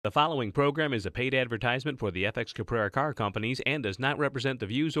The following program is a paid advertisement for the FX Caprera Car Companies and does not represent the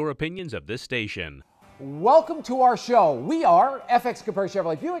views or opinions of this station. Welcome to our show. We are FX Caprera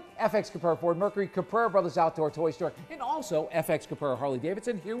Chevrolet Buick, FX Caprera Ford Mercury, Caprera Brothers Outdoor Toy Store, and also FX Caprera Harley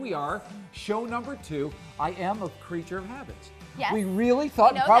Davidson. Here we are, show number 2. I am a creature of habits. Yes. We really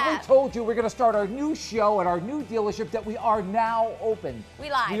thought, and probably told you, we're going to start our new show at our new dealership that we are now open.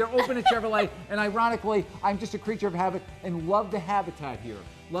 We lied. We are open at Chevrolet, and ironically, I'm just a creature of habit and love the habitat here.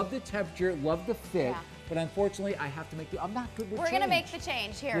 Love the temperature, love the fit, but unfortunately, I have to make I'm not good with change. We're going to make the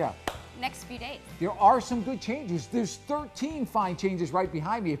change here next few days. There are some good changes. There's 13 fine changes right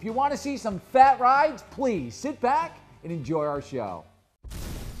behind me. If you want to see some fat rides, please sit back and enjoy our show.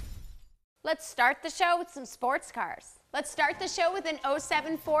 Let's start the show with some sports cars. Let's start the show with an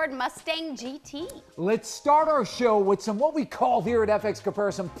 07 Ford Mustang GT. Let's start our show with some what we call here at FX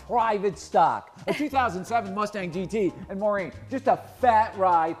Caprera some private stock. A 2007 Mustang GT. And Maureen, just a fat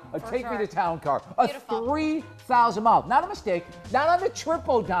ride, a take-me-to-town car. Beautiful. A 3,000 miles. Not a mistake, not on the trip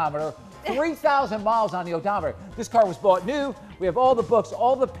odometer. 3,000 miles on the odometer. This car was bought new. We have all the books,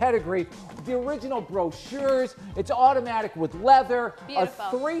 all the pedigree, the original brochures. It's automatic with leather. Beautiful.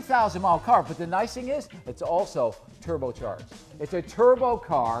 A 3,000 mile car. But the nice thing is, it's also turbocharged. It's a turbo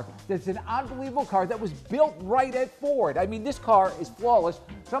car that's an unbelievable car that was built right at Ford. I mean, this car is flawless.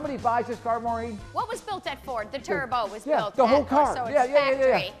 Somebody buys this car, Maureen. What was built at Ford? The turbo was built the at whole car. Ford, so it's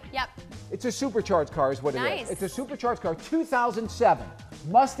factory. Yep. It's a supercharged car is what it is. It's a supercharged car, 2007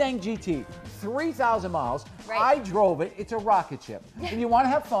 Mustang GT, 3,000 miles. I drove it. It's a rocket ship. If you want to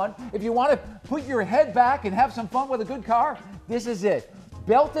have fun, if you want to put your head back and have some fun with a good car, this is it.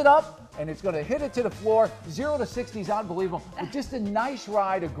 Belt it up, and it's going to hit it to the floor. 0 to 60 is unbelievable. But just a nice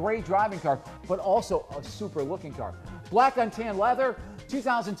ride, a great driving car, but also a super looking car. Black on tan leather,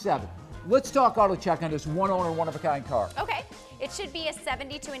 2007. Let's talk auto check on this one owner, one of a kind car. Okay. It should be a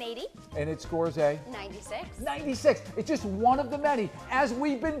 70 to an 80. And it scores a? 96. 96. It's just one of the many. As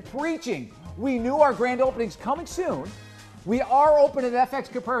we've been preaching, we knew our grand opening's coming soon. We are open at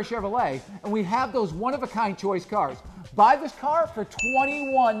FX Caprera Chevrolet, and we have those one-of-a-kind choice cars. Buy this car for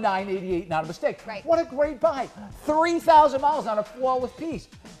 $21,988, not a mistake. Right. What a great buy. 3,000 miles on a flawless piece.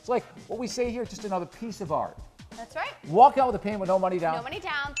 It's like what we say here, just another piece of art. That's right. Walk out with a payment with no money down. No money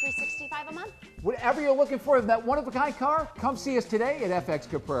down, $365 a month. Whatever you're looking for in that one-of-a-kind car, come see us today at FX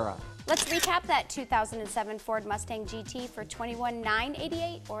Caprera. Let's recap that 2007 Ford Mustang GT for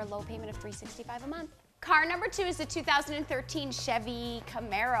 $21,988 or a low payment of $365 a month. Car number 2 is the 2013 Chevy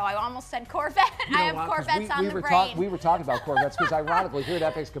Camaro. I almost said Corvette. You know I have Corvettes on the brain. We were talking about Corvettes because ironically here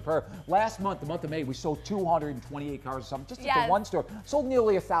at FX Caprera, last month, the month of May, we sold 228 cars or something, just at the one store. Sold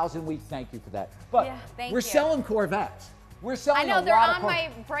nearly 1,000. We thank you for that. But we're selling Corvettes. We're selling I know, they're on my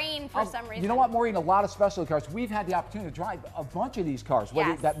brain for some reason. You know what, Maureen? A lot of specialty cars. We've had the opportunity to drive a bunch of these cars.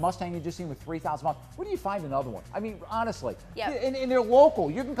 Whether that Mustang you just seen with 3,000 miles. Where do you find another one? I mean, honestly. And they're local.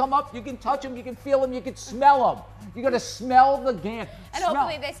 You can come up, you can touch them, you can feel them, you can smell them. You got to smell the gan. And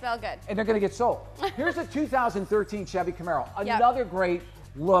hopefully they smell good. And they're going to get sold. Here's a 2013 Chevy Camaro. Another great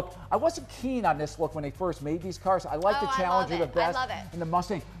look. I wasn't keen on this look when they first made these cars. I like the Challenger the best. I love it. And the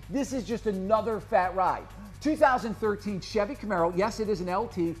Mustang. This is just another fat ride. 2013 Chevy Camaro. Yes, it is an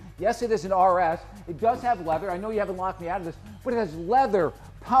LT. Yes, it is an RS. It does have leather. I know you haven't locked me out of this, but it has leather,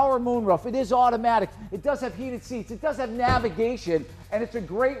 power moonroof. It is automatic. It does have heated seats. It does have navigation, and it's a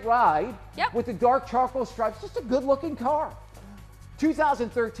great ride with the dark charcoal stripes. Just a good-looking car.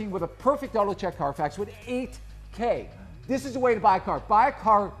 2013 with a perfect auto check Carfax with 8K. This is the way to buy a car. Buy a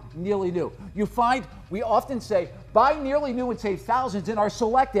car nearly new. You find, we often say, buy nearly new and save thousands in our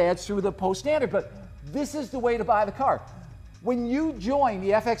select ads through the Post Standard, but this is the way to buy the car. When you join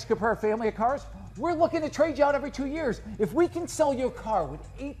the FX Caprera family of cars, we're looking to trade you out every 2 years. If we can sell you a car with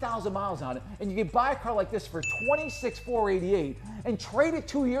 8,000 miles on it, and you can buy a car like this for $26,488 and trade it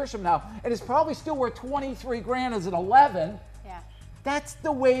 2 years from now, and it's probably still worth 23 grand as an 11, that's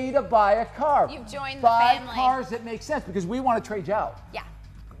the way to buy a car. You've joined the family. Buy cars that make sense because we want to trade you out. Yeah.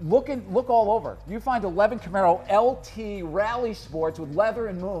 Look all over. You find 11 Camaro LT Rally Sports with leather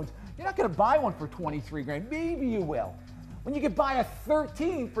and moons. You're not going to buy one for 23 grand. Maybe you will. When you could buy a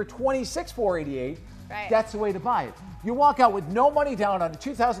 13 for 26,488, that's the way to buy it. You walk out with no money down on a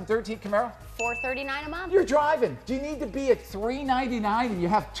 2013 Camaro. $439 a month. You're driving. Do you need to be at $399 and you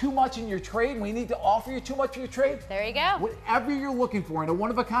have too much in your trade and we need to offer you too much for your trade? There you go. Whatever you're looking for in a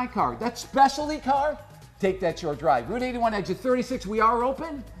one-of-a-kind car, that specialty car, take that short drive. Route 81, exit 36. We are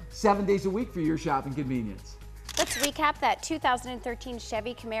open 7 days a week for your shopping convenience. Let's recap that 2013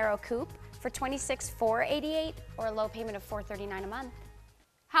 Chevy Camaro Coupe for $26,488 or a low payment of $439 a month.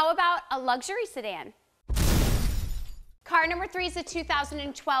 How about a luxury sedan? Car number 3 is a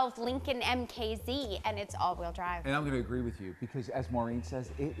 2012 Lincoln MKZ, and it's all-wheel drive. And I'm going to agree with you because, as Maureen says,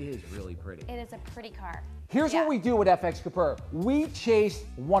 it is really pretty. It is a pretty car. Here's what we do at FX Capura. We chase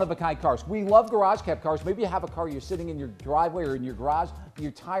one-of-a-kind cars. We love garage cab cars. Maybe you have a car you're sitting in your driveway or in your garage, and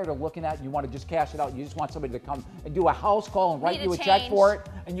you're tired of looking at it, and you want to just cash it out. You just want somebody to come and do a house call and write you a check for it,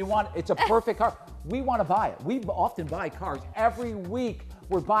 and it's a perfect car. We want to buy it. We often buy cars. Every week,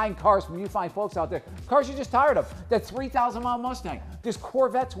 we're buying cars from you fine folks out there. Cars you're just tired of. That 3,000-mile Mustang. There's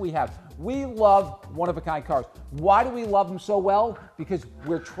Corvettes we have. We love one-of-a-kind cars. Why do we love them so well? Because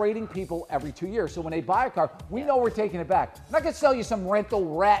we're trading people every 2 years. So when they buy a car, we know we're taking it back. I'm not going to sell you some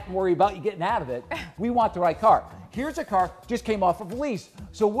rental rat and worry about you getting out of it. We want the right car. Here's a car just came off of lease.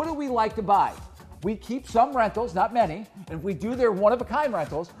 So what do we like to buy? We keep some rentals, not many, and we do their one-of-a-kind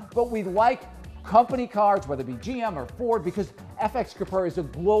rentals, but we like company cars, whether it be GM or Ford, because FX Capura is a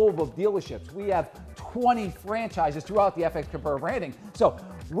globe of dealerships. We have 20 franchises throughout the FX Capura branding. So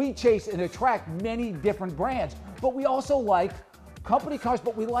we chase and attract many different brands, but we also like company cars,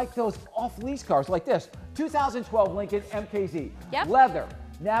 but we like those off-lease cars like this. 2012 Lincoln MKZ. Yep. Leather,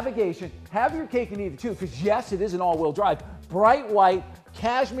 navigation, have your cake and eat it too, because yes, it is an all-wheel drive. Bright white,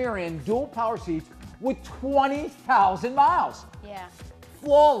 cashmere in, dual power seats with 20,000 miles. Yeah.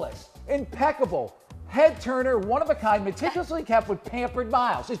 Flawless. Impeccable, head turner, one of a kind, meticulously kept with pampered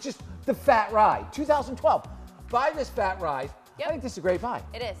miles. It's just the fat ride. 2012. Buy this fat ride. Yep. I think this is a great buy.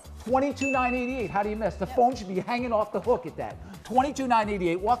 It is. $22,988. How do you miss? The phone should be hanging off the hook at that.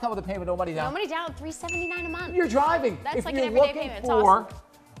 $22,988. Walk out with a payment, no money down. No money down, $379 a month. You're driving. That's if like you're an everyday looking payment. It's for awesome.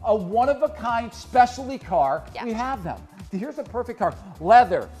 a one-of-a-kind specialty car, Yep. we have them. Here's a perfect car.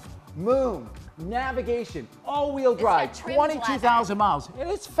 Leather, moon, navigation, all-wheel drive, trimmed 22,000 miles.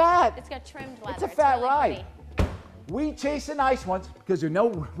 And it's fat. It's got trimmed leather. It's a fat really ride. pretty. We chase the nice ones because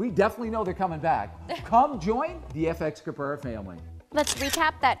we definitely know they're coming back. Come join the FX Capura family. Let's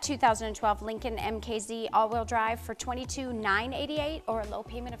recap that 2012 Lincoln MKZ all-wheel drive for $22,988 or a low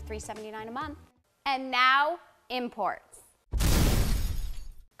payment of $379 a month. And now, imports.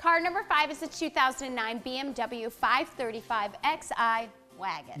 Car number 5 is a 2009 BMW 535xi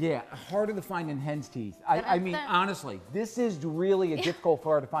wagon. Yeah, harder to find than hen's teeth. I mean, honestly, this is really a difficult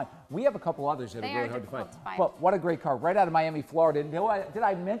car to find. We have a couple others that are really hard to find. But what a great car, right out of Miami, Florida. And did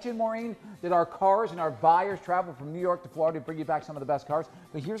I mention, Maureen, that our cars and our buyers travel from New York to Florida to bring you back some of the best cars?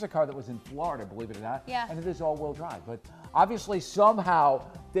 But here's a car that was in Florida, believe it or not. Yeah. And it is all-wheel drive. But obviously, somehow,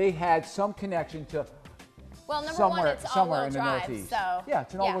 they had some connection to well, number somewhere, one, it's somewhere all-wheel in the drive, Northeast. so Yeah,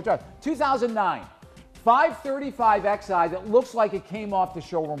 it's an all-wheel drive. 2009. 535xi that looks like it came off the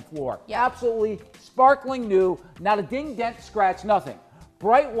showroom floor. Yep. Absolutely sparkling new, not a ding, dent, scratch, nothing.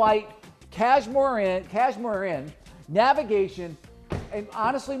 Bright white, cashmere in, navigation, and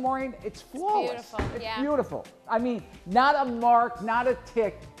honestly, Maureen, it's flawless. Beautiful, it's yeah. beautiful. I mean, not a mark, not a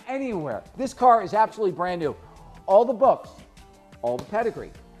tick anywhere. This car is absolutely brand new. All the books, all the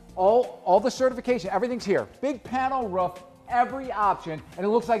pedigree, all the certification, everything's here. Big panel roof, every option, and it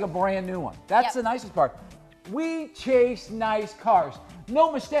looks like a brand new one. That's the nicest part. We chase nice cars.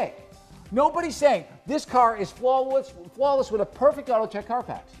 No mistake. Nobody's saying this car is flawless with a perfect auto check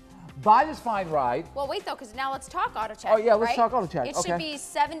Carfax. Buy this fine ride. Well, wait though, because now let's talk auto check. Oh yeah, let's right? talk auto check. It okay. should be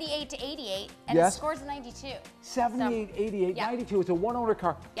 78 to 88, and Yes. the score's 92. 78, 88, yeah. 92. It's a one-owner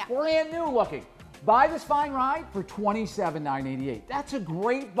car. Yeah. Brand new looking. Buy this fine ride for $27,988. That's a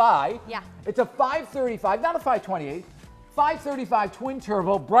great buy. Yeah. It's a 535, not a 528. 535 twin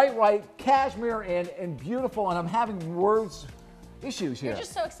turbo, bright white, cashmere in, and beautiful. And I'm having words issues here. You're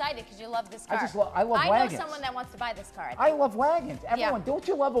just so excited because you love this car. I love wagons. I know someone that wants to buy this car. I love wagons. Everyone, Yeah. don't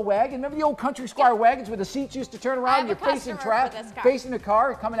you love a wagon? Remember the old Country Squire wagons where the seats used to turn I around have and you're a facing customer for this car. facing the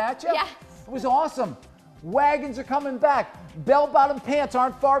car coming at you? Yes. It was awesome. Wagons are coming back. Bell-bottom pants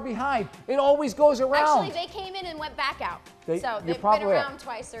aren't far behind. It always goes around. Actually, they came in and went back out. So so you're they've been probably around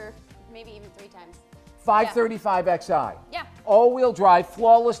twice or maybe even 3 times. 535xi. Yeah. All-wheel drive,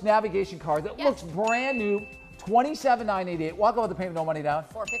 flawless navigation car that Yes. looks brand new. $27,988. Walk out with the payment, no money down.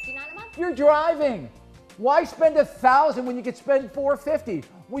 $459 a month. You're driving. Why spend $1,000 when you could spend $450?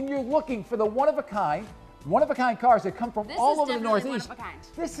 When you're looking for the one-of-a-kind cars that come from This all is over the definitely Northeast. one of a kind.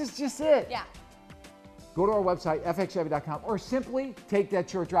 This is just it. Yeah. Go to our website, fxchevy.com, or simply take that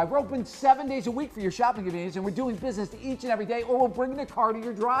short drive. We're open 7 days a week for your shopping convenience, and we're doing business each and every day, or we'll bring the car to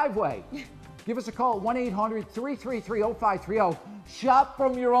your driveway. Give us a call at 1-800-333-0530. Shop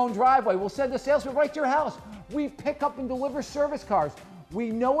from your own driveway. We'll send the salesman right to your house. We pick up and deliver service cars.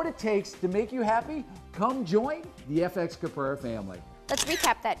 We know what it takes to make you happy. Come join the FX Capura family. Let's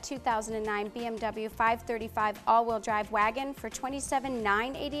recap that 2009 BMW 535 all-wheel drive wagon for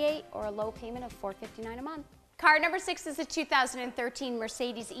 $27,988 or a low payment of $459 a month. Car number 6 is a 2013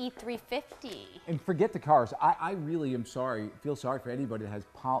 Mercedes E350. And forget the cars. I really am sorry, feel sorry for anybody that has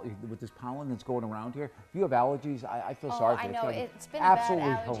with this pollen that's going around here. If you have allergies, I feel sorry for you. I know, it's been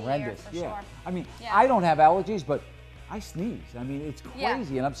absolutely a bad allergy horrendous. year for Yeah. sure. I mean, Yeah. I don't have allergies, but I sneeze. I mean, it's Yeah.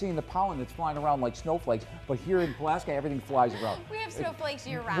 crazy, and I'm seeing the pollen that's flying around like snowflakes. But here in Alaska, everything flies around. We have snowflakes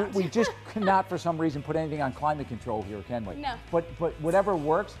year-round. We just cannot, for some reason, put anything on climate control here, can we? No. But whatever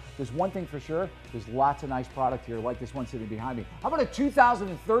works, there's one thing for sure. There's lots of nice product here, like this one sitting behind me. How about a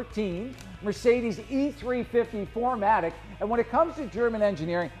 2013 Mercedes E350 4MATIC? And when it comes to German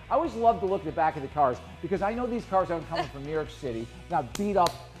engineering, I always love to look at the back of the cars because I know these cars aren't coming from New York City, not beat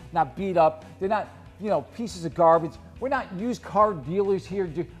up. They're not, pieces of garbage. We're not used car dealers here.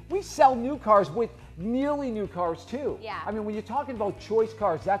 We sell new cars with nearly new cars too. Yeah. I mean, when you're talking about choice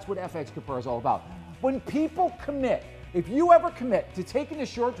cars, that's what FX Caprara is all about. When people commit, if you ever commit to taking a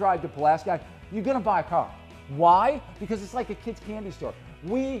short drive to Pulaski, you're gonna buy a car. Why? Because it's like a kid's candy store.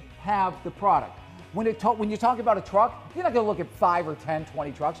 We have the product. When you're talking about a truck, you're not gonna look at 5 or 10,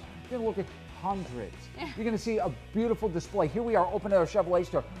 20 trucks. You're gonna look at hundreds. You're gonna see a beautiful display. Here we are open at our Chevrolet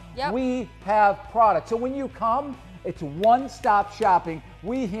store. Yep. We have product. So when you come, it's one-stop shopping.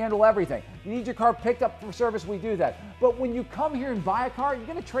 We handle everything. You need your car picked up for service, we do that. But when you come here and buy a car, you're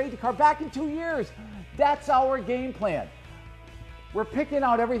gonna trade the car back in 2 years. That's our game plan. We're picking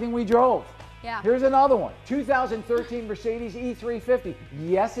out everything we drove. Yeah. Here's another one, 2013 Mercedes E350.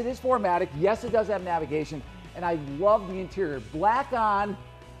 Yes, it is 4MATIC. Yes, it does have navigation. And I love the interior. Black on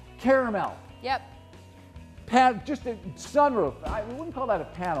caramel. Yep. Just a sunroof. I wouldn't call that a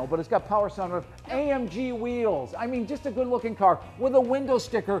panel, but it's got power sunroof. AMG wheels. I mean, just a good looking car with a window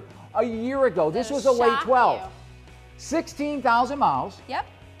sticker a year ago. This was a late 12. 16,000 miles. Yep.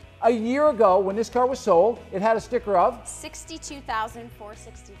 A year ago, when this car was sold, it had a sticker of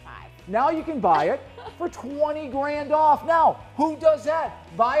 $62,465. Now you can buy it for 20 grand off. Now, who does that?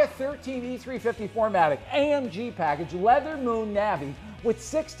 Buy a 13 E350 4MATIC AMG package, leather moon navy with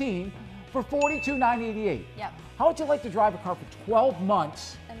 16 for $42,988. Yep. How would you like to drive a car for 12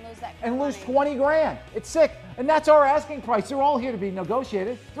 months And lose 20 grand? It's sick. And that's our asking price. They're all here to be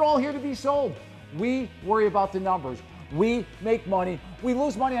negotiated. They're all here to be sold. We worry about the numbers. We make money. We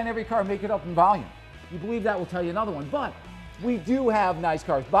lose money on every car, make it up in volume. You believe that, we'll tell you another one. But we do have nice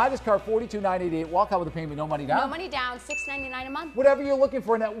cars. Buy this car, $42,988. Walk out with a payment, no money down. No money down, $699 a month. Whatever you're looking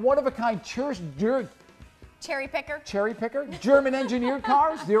for in that one-of-a-kind Cherry picker. German engineered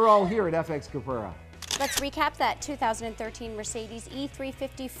cars, they're all here at FX Caprara. Let's recap that 2013 Mercedes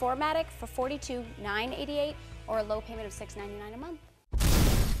E350 4MATIC for $42,988 or a low payment of $699 a month.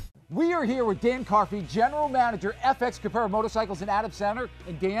 We are here with Dan Carfey, General Manager, FX Caprara Motorcycles in Adams Center.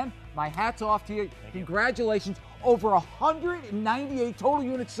 And Dan, my hat's off to you. Congratulations. Over 198 total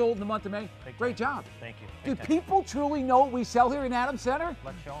units sold in the month of May. Great job. Thank you. Do people truly know what we sell here in Adams Center?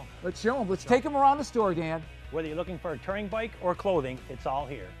 Let's show them. Let's show them. Let's take them around the store, Dan. Whether you're looking for a touring bike or clothing, it's all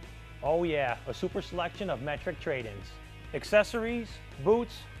here. Oh yeah, a super selection of metric trade-ins. Accessories,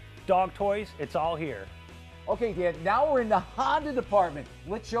 boots, dog toys, it's all here. Okay, Dan, now we're in the Honda department.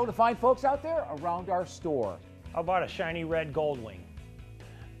 Let's show the fine folks out there around our store. How about a shiny red Goldwing?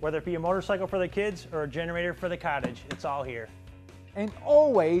 Whether it be a motorcycle for the kids or a generator for the cottage, it's all here. And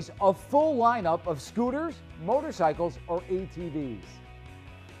always a full lineup of scooters, motorcycles, or ATVs.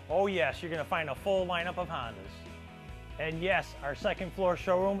 Oh yes, you're gonna find a full lineup of Hondas. And yes, our second floor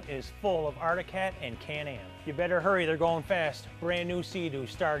showroom is full of Arctic Cat and Can-Am. You better hurry, they're going fast. Brand new Sea-Doo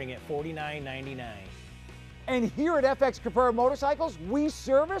starting at $49.99. And here at FX Caprara Motorcycles, we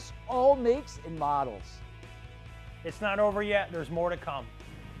service all makes and models. It's not over yet, there's more to come.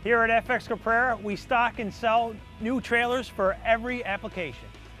 Here at FX Caprara, we stock and sell new trailers for every application.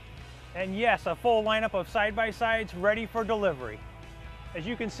 And yes, a full lineup of side-by-sides ready for delivery. As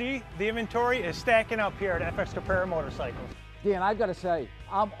you can see, the inventory is stacking up here at FX Caprara Motorcycles. Dan, I've got to say,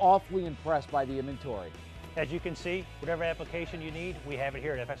 I'm awfully impressed by the inventory. As you can see, whatever application you need, we have it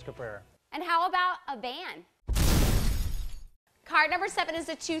here at FX Caprara. And how about a van? Car number 7 is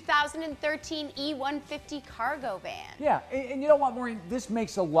a 2013 E150 cargo van. Yeah, and you know what, Maureen? This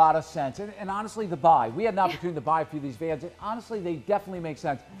makes a lot of sense. And honestly, the buy. We had an opportunity to buy a few of these vans. And honestly, they definitely make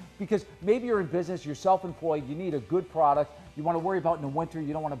sense because maybe you're in business, you're self-employed, you need a good product. You want to worry about in the winter,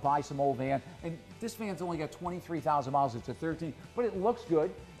 you don't want to buy some old van. And this van's only got 23,000 miles. It's a 13, but it looks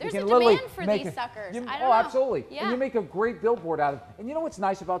good. There's you a can demand for these suckers. I don't know. Absolutely. Yeah. And you make a great billboard out of it. And you know what's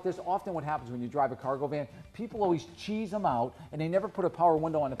nice about this? Often what happens when you drive a cargo van, people always cheese them out and they never put a power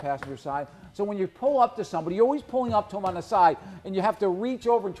window on the passenger side. So when you pull up to somebody, you're always pulling up to them on the side and you have to reach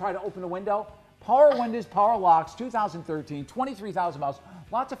over and try to open the window. Power windows, power locks, 2013, 23,000 miles,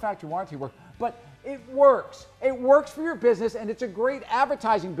 lots of factory warranty work. But It works. It works for your business, and it's a great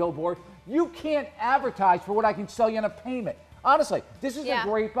advertising billboard. You can't advertise for what I can sell you on a payment. Honestly, this is a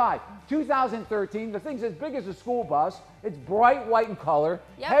great buy. 2013, the thing's as big as a school bus. It's bright white in color.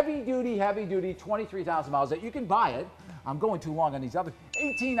 Heavy duty, 23,000 miles. That you can buy it. I'm going too long on these others.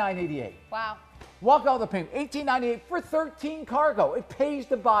 $18,988. Wow. Walk out with a payment, $18,988 for 13 cargo. It pays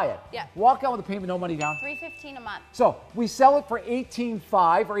to buy it. Yeah. Walk out with a payment, no money down. $315 a month. So we sell it for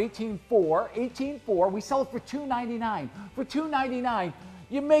 $18,500 or $18,400. We sell it for $299. For $299,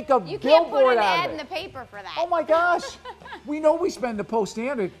 you make a You billboard can't put an out ad of in it. the paper for that. Oh my gosh. We know we spend the Post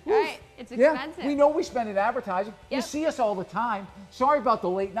Standard. Right, it's Yeah, expensive. we know we spend in advertising. You Yep. see us all the time. Sorry about the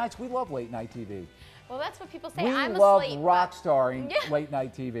late nights. We love late night TV. Well, that's what people say. We I'm love asleep. rock starring Yeah. late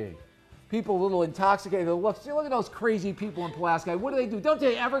night TV. People a little intoxicated. Look at those crazy people in Pulaski. What do? Don't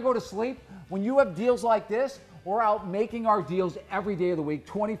they ever go to sleep? When you have deals like this, we're out making our deals every day of the week,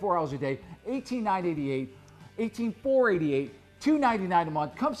 24 hours a day. $18,988, $18,488, $299 a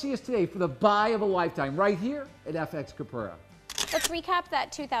month. Come see us today for the buy of a lifetime right here at FX Caprera. Let's recap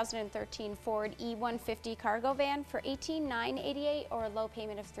that 2013 Ford E150 cargo van for $18,988 or a low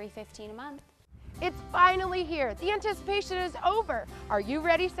payment of $315 a month. It's finally here. The anticipation is over. Are you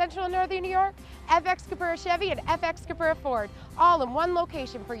ready, Central and Northern New York? FX Caprera Chevy and FX Caprera Ford, all in one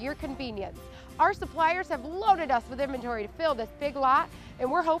location for your convenience. Our suppliers have loaded us with inventory to fill this big lot, and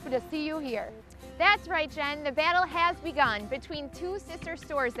we're hoping to see you here. That's right, Jen. The battle has begun between two sister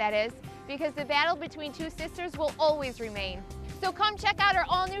stores, that is, because the battle between two sisters will always remain. So come check out our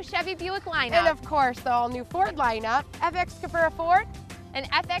all-new Chevy Buick lineup. And of course, the all-new Ford lineup, FX Caprera Ford, and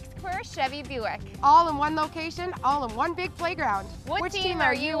FX Caprera Chevy Buick. all in one location, all in one big playground. Which team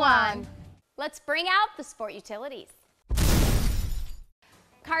are you on? Let's bring out the sport utilities.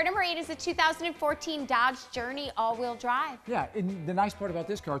 Car number 8 is a 2014 Dodge Journey all-wheel drive. Yeah, and the nice part about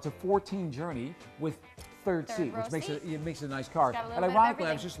this car, it's a 14 Journey with third seat, row which makes seat. it makes it a nice car. got a little And bit of ironically,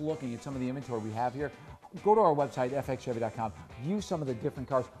 I was everything. just looking at some of the inventory we have here. Go to our website, fxchevy.com, view some of the different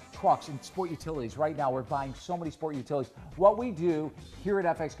cars, trucks, and sport utilities. Right now, we're buying so many sport utilities. What we do here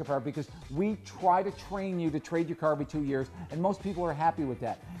at FX Caprera, because we try to train you to trade your car every 2 years, and most people are happy with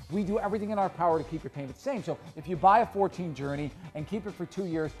that. We do everything in our power to keep your payment the same. So if you buy a 14 Journey and keep it for 2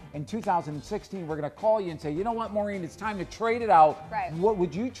 years, in 2016, we're going to call you and say, you know what, Maureen, it's time to trade it out. Right. What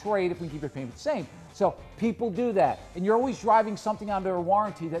would you trade if we keep your payment the same? So people do that. And you're always driving something under a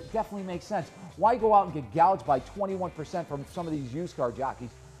warranty that definitely makes sense. Why go out and get gouged by 21% from some of these used car jockeys?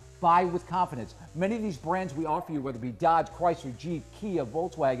 Buy with confidence. Many of these brands we offer you, whether it be Dodge, Chrysler, Jeep, Kia,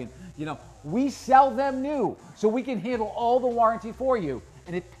 Volkswagen, we sell them new so we can handle all the warranty for you,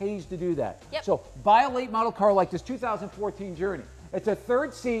 and it pays to do that. Yep. So buy a late model car like this 2014 Journey. It's a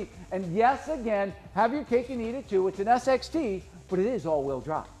third seat, and yes, again, have your cake and eat it too. It's an SXT, but it is all-wheel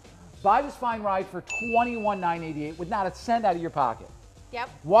drive. Buy this fine ride for $21,988 with not a cent out of your pocket. Yep.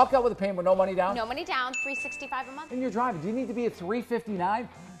 Walk out with a payment with no money down. No money down, $365 a month. And you're driving. Do you need to be at $359?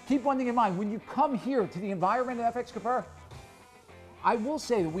 Keep one thing in mind. When you come here to the environment at FX Caprera, I will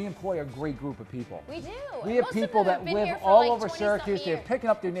say that we employ a great group of people. We do. We And have most of people them have that been live here for all like over 20-something Syracuse. They're years. picking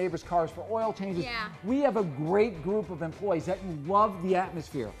up their neighbors' cars for oil changes. Yeah. We have a great group of employees that love the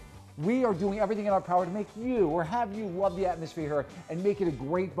atmosphere. We are doing everything in our power to make you or have you love the atmosphere here and make it a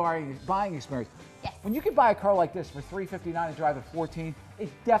great buying experience. Yes. When you can buy a car like this for $359 and drive at 14, it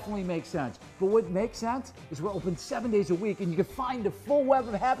definitely makes sense. But what makes sense is we're open 7 days a week, and you can find the full web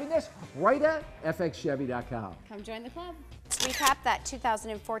of happiness right at fxchevy.com. Come join the club. Let's recap that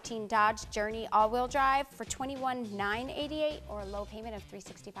 2014 Dodge Journey all-wheel drive for $21,988 or a low payment of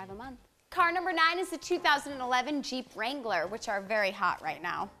 $365 a month. Car number 9 is the 2011 Jeep Wrangler, which are very hot right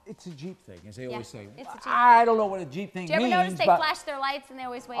now. It's a Jeep thing, as they always say. it's a Jeep. I don't know what a Jeep thing Do you ever means, notice they but flash their lights and they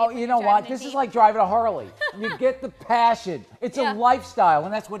always wave? oh, when you you're know driving what? a This is Jeep? like driving a Harley. You get the passion. It's Yeah. a lifestyle,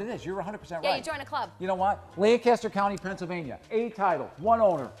 and that's what it is. You're 100% right. Yeah, you join a club. You know what? Lancaster County, Pennsylvania. A title, one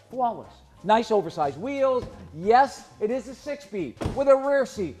owner, flawless. Nice oversized wheels. Yes, it is a 6-speed with a rear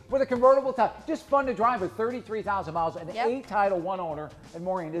seat, with a convertible top. Just fun to drive with 33,000 miles and Yep. A title, one owner. And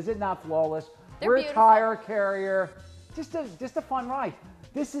Maureen, is it not flawless? They're Rear beautiful. tire carrier. Just a fun ride.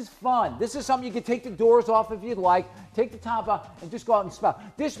 This is fun. This is something you can take the doors off if you'd like, take the top off, and just go out and spout.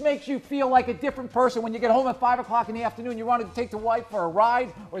 This makes you feel like a different person when you get home at 5 o'clock in the afternoon. You want to take the wife for a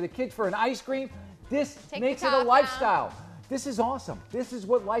ride or the kids for an ice cream. This Take makes the it a top lifestyle. This is awesome. This is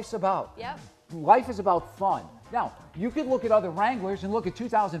what life's about. Yep. Life is about fun. Now, you could look at other Wranglers and look at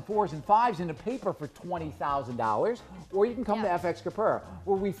 2004s and 5s in the paper for $20,000, or you can come to FX Caprera,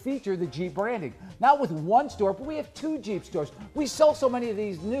 where we feature the Jeep branding. Not with one store, but we have 2 Jeep stores. We sell so many of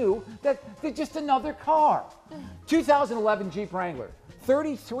these new that they're just another car. 2011 Jeep Wrangler,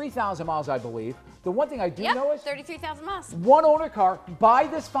 33,000 miles, I believe. The one thing I do know is 33,000 miles. one owner car, buy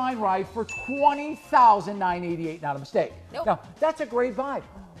this fine ride for $20,988. Not a mistake. Nope. Now, that's a great buy.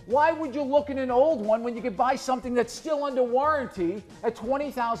 Why would you look at an old one when you could buy something that's still under warranty at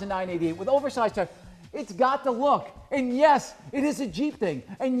 $20,988 with oversized tires? It's got the look. And yes, it is a Jeep thing.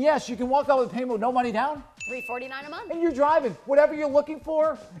 And yes, you can walk out with a payment with no money down. $349 a month. And you're driving. Whatever you're looking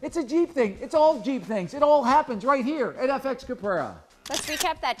for, it's a Jeep thing. It's all Jeep things. It all happens right here at FX Caprera. Let's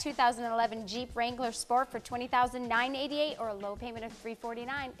recap that 2011 Jeep Wrangler Sport for $20,988 or a low payment of $349.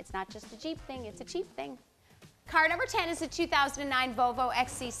 It's not just a Jeep thing, it's a cheap thing. Car number 10 is a 2009 Volvo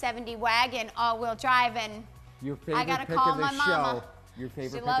XC70 wagon, all-wheel drive, and Your favorite I gotta pick call of the my mama. show. Your favorite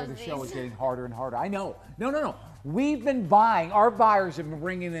She pick of loves the show these. is getting harder and harder. I know. No. We've been buying, our buyers have been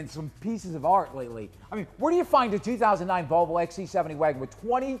bringing in some pieces of art lately. I mean, where do you find a 2009 Volvo XC70 wagon with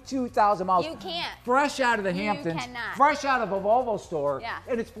 22,000 miles? You can't. Fresh out of the You Hamptons. cannot. Fresh out of a Volvo store. Yeah.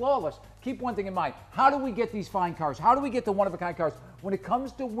 And it's flawless. Keep one thing in mind. How do we get these fine cars? How do we get the one-of-a-kind cars? When it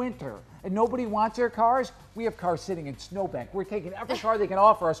comes to winter and nobody wants their cars, we have cars sitting in snowbank. We're taking every car they can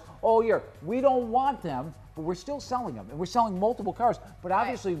offer us all year. We don't want them, but we're still selling them. And we're selling multiple cars. But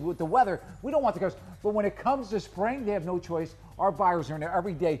obviously, with the weather, we don't want the cars. But when it comes to spring, they have no choice. Our buyers are in there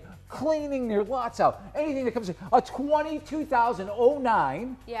every day cleaning their lots out. Anything that comes in. A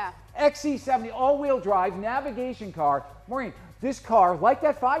 2009 XC70 all-wheel drive navigation car. Maureen, this car, like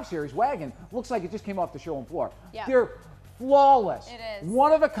that 5 Series wagon, looks like it just came off the showroom floor. Yeah. They're flawless. It is.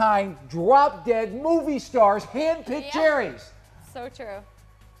 One of a kind, drop dead movie stars, hand-picked cherries. So true.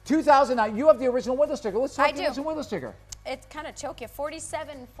 2009, you have the original window sticker. Let's talk I the do. original window sticker. It's kind of choke you.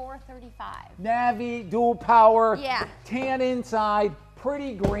 47,435. Navi, dual power, Yeah. tan inside,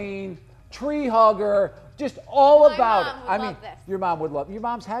 pretty green, tree hugger, just all My about mom it. would I love mean, this. your mom would love. Your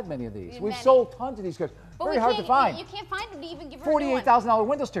mom's had many of these. We've Many. sold tons of these cars. But Very hard to find. You can't find them to even give her a new one. $48,000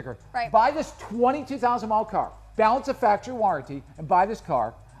 window sticker. Right. Buy this 22,000 mile car, balance of factory warranty, and buy this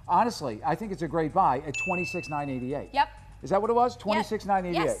car. Honestly, I think it's a great buy at $26,988. Yep. Is that what it was?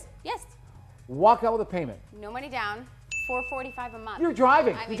 $26,988. Yes. Walk out with a payment. No money down. $445 a month. You're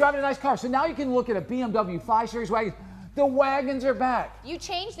driving. I You're mean, driving a nice car. So now you can look at a BMW 5 Series wagon. The wagons are back. You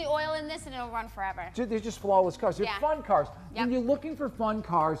change the oil in this and it'll run forever. They're just flawless cars. They're Yeah. fun cars. Yep. When you're looking for fun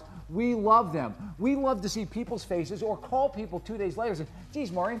cars, we love them. We love to see people's faces or call people 2 days later and say,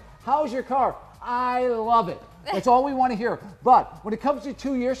 geez, Maureen, how's your car? I love it. That's all we want to hear. But when it comes to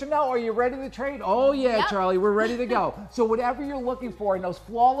 2 years from now, are you ready to trade? Oh, yeah, Yep. Charlie, we're ready to go. So whatever you're looking for in those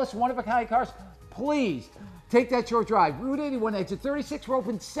flawless, one-of-a-kind cars, please take that short drive. Route 81, exit 36. We're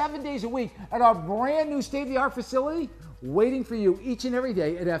open 7 days a week at our brand new state-of-the-art facility, waiting for you each and every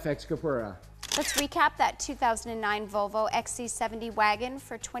day at FX Caprera. Let's recap that 2009 Volvo XC70 wagon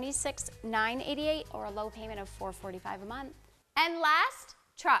for $26,988 or a low payment of $445 a month. And last,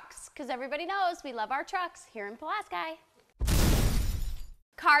 trucks, because everybody knows we love our trucks here in Pulaski.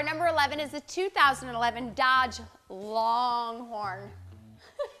 Car number 11 is a 2011 Dodge Longhorn.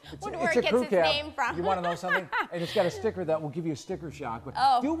 Wonder where it gets its name from. You want to know something? And it's got a sticker that will give you a sticker shock. But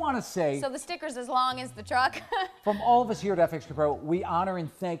Oh. do want to say, So the sticker's as long as the truck. from all of us here at FX Caprera, we honor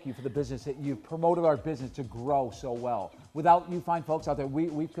and thank you for the business that you've promoted our business to grow so well. Without you fine folks out there,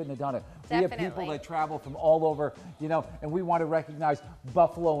 we couldn't have done it. We have people Definitely. that travel from all over, you know, and we want to recognize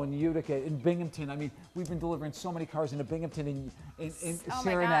Buffalo and Utica and Binghamton. I mean, we've been delivering so many cars into Binghamton and Oh my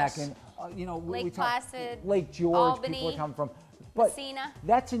Saranac gosh. and, you know, we Lake talk, Placid, Lake George, Albany, people are coming from. But Messina.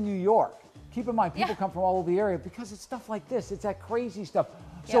 that's in New York. Keep in mind, people Yeah. come from all over the area because it's stuff like this. It's that crazy stuff.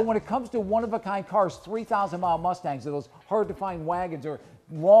 So Yeah. when it comes to one-of-a-kind cars, 3,000-mile Mustangs, or those hard-to-find wagons, or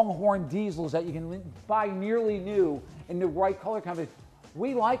Longhorn diesels that you can buy nearly new in the right color combination,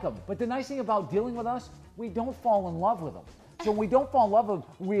 we like them. But the nice thing about dealing with us, we don't fall in love with them. So when we don't fall in love with them,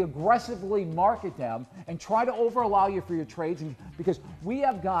 we aggressively market them and try to over-allow you for your trades, and because we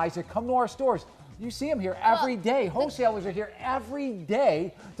have guys that come to our stores. You see them here every day. Wholesalers are here every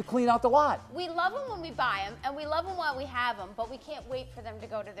day to clean out the lot. We love them when we buy them, and we love them while we have them, but we can't wait for them to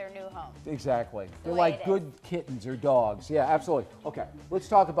go to their new home. Exactly. They're way like it is. good kittens or dogs. Yeah, absolutely. Okay, let's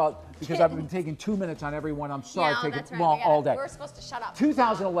talk about, because I've been taking 2 minutes on everyone. I'm sorry, No, take that's it right. long all day. We're supposed to shut up.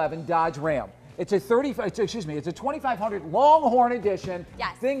 2011 Dodge Ram. It's a 2500 Longhorn edition.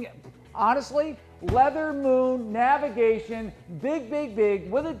 Yes. Thing, honestly, leather moon, navigation, big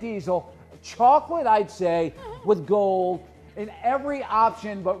with a diesel, chocolate, I'd say, with gold, in every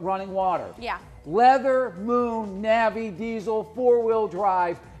option but running water. Yeah. Leather, moon, Navi, diesel, 4-wheel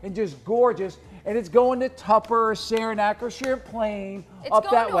drive, and just gorgeous. And it's going to Tupper, Saranac, or Champlain It's up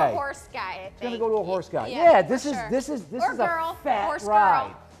going that to way. a horse guy, I think. It's going to go to a horse guy. Yeah, this for is sure. this is Or girl, a fat horse ride.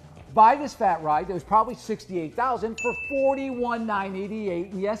 girl. Buy this fat ride that was probably $68,000 for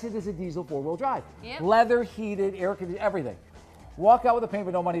 $41,988. And yes, it is a diesel 4-wheel drive. Yep. Leather, heated, air conditioned, everything. Walk out with a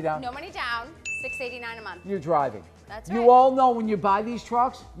payment, no money down. No money down, $689 a month. You're driving. That's right. You all know when you buy these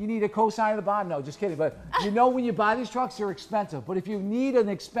trucks, you need a cosign at the bottom. No, just kidding. But you know when you buy these trucks, they're expensive. But if you need an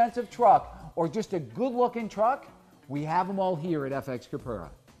expensive truck or just a good-looking truck, we have them all here at FX Caprera.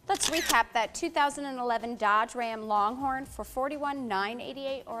 Let's recap that 2011 Dodge Ram Longhorn for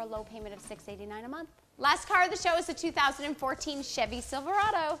 $41,988 or a low payment of $689 a month. Last car of the show is the 2014 Chevy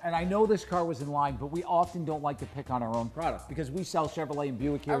Silverado. And I know this car was in line, but we often don't like to pick on our own product because we sell Chevrolet and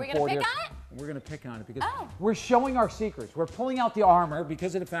Buick here. Are we going to pick on it? We're going to pick on it because we're showing our secrets. We're pulling out the armor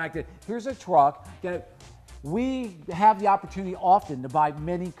because of the fact that here's a truck that we have the opportunity often to buy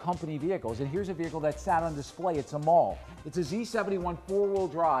many company vehicles. And here's a vehicle that sat on display. It's a mall. It's a Z71 4-wheel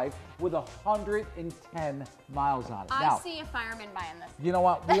drive with 110 miles on it. I see a fireman buying this. You know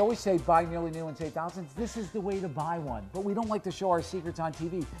what? We always say buy nearly new and save thousands. This is the way to buy one. But we don't like to show our secrets on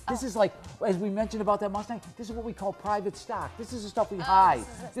TV. This is like, as we mentioned about that Mustang, this is what we call private stock. This is the stuff we hide.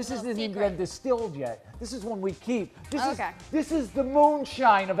 This isn't even been distilled yet. This is one we keep. This is the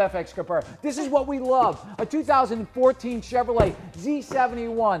moonshine of FX Caprera. This is what we love. A 2014 Chevrolet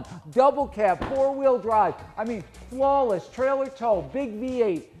Z71 double cab 4-wheel drive. I mean, flawless trailer tow, big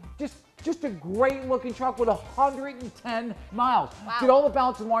V8. Just a great looking truck with 110 miles. Wow. Get all the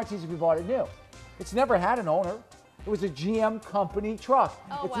balance and warranties if you bought it new. It's never had an owner. It was a GM company truck.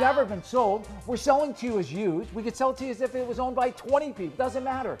 It's never been sold. We're selling to you as used. We could sell it to you as if it was owned by 20 people. Doesn't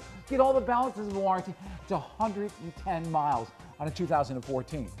matter. Get all the balances of the warranty. It's 110 miles on a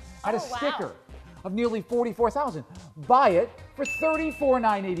 2014. Had a sticker of nearly $44,000. Buy it for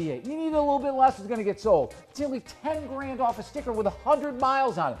 $34,988. You need a little bit less, it's going to get sold. It's nearly 10 grand off a sticker with 100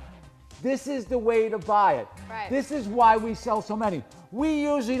 miles on it. This is the way to buy it. Right. This is why we sell so many. We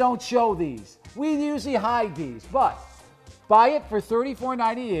usually don't show these. We usually hide these, but buy it for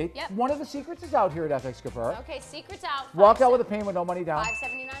 $34.98. Yep. One of the secrets is out here at FX Caprera. Okay, secret's out. Walk out with a payment, no money down.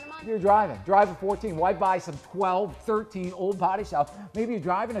 $579 a month. You're driving. Drive a 14. Why buy some 12, 13 old body shop? Maybe you're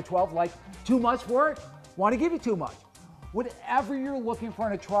driving a 12, like too much for it? Want to give you too much. Whatever you're looking for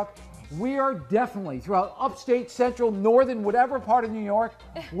in a truck, we are definitely, throughout upstate, central, northern, whatever part of New York,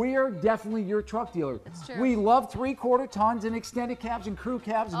 we are definitely your truck dealer. That's true. We love 3/4 tons and extended cabs and crew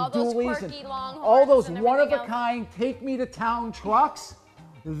cabs and dualies and Longhorns all those and one-of-a-kind, take-me-to-town trucks.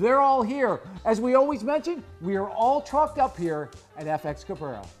 They're all here. As we always mention, we are all trucked up here at FX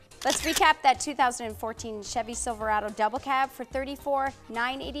Caprera. Let's recap that 2014 Chevy Silverado double cab for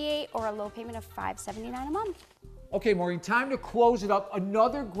 $34,988 or a low payment of $579 a month. Okay, Maureen, time to close it up.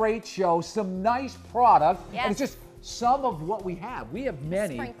 Another great show, some nice product, Yes. and it's just some of what we have. We have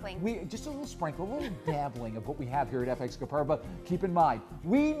many. Sprinkling. Just a little sprinkle, a little dabbling of what we have here at FX Caprera, but keep in mind,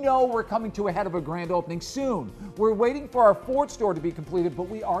 we know we're coming to a head of a grand opening soon. We're waiting for our Ford store to be completed, but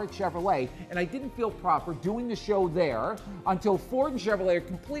we are at Chevrolet, and I didn't feel proper doing the show there until Ford and Chevrolet are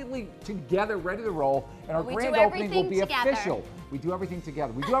completely together, ready to roll, and our grand opening will be official. We do everything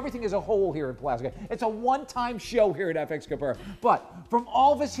together. We do everything as a whole here in Pulaski. It's a one-time show here at FX Caprera. But from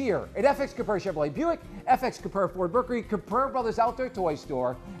all of us here at FX Caprera Chevrolet Buick, FX Caprera Ford Mercury, Caprera Brothers Outdoor Toy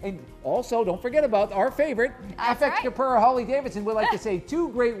Store, and also don't forget about our favorite, FX Caprera Harley Davidson, we'd like to say two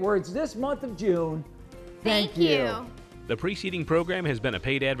great words this month of June. Thank you. The preceding program has been a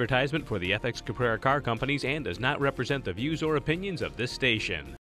paid advertisement for the FX Caprera car companies and does not represent the views or opinions of this station.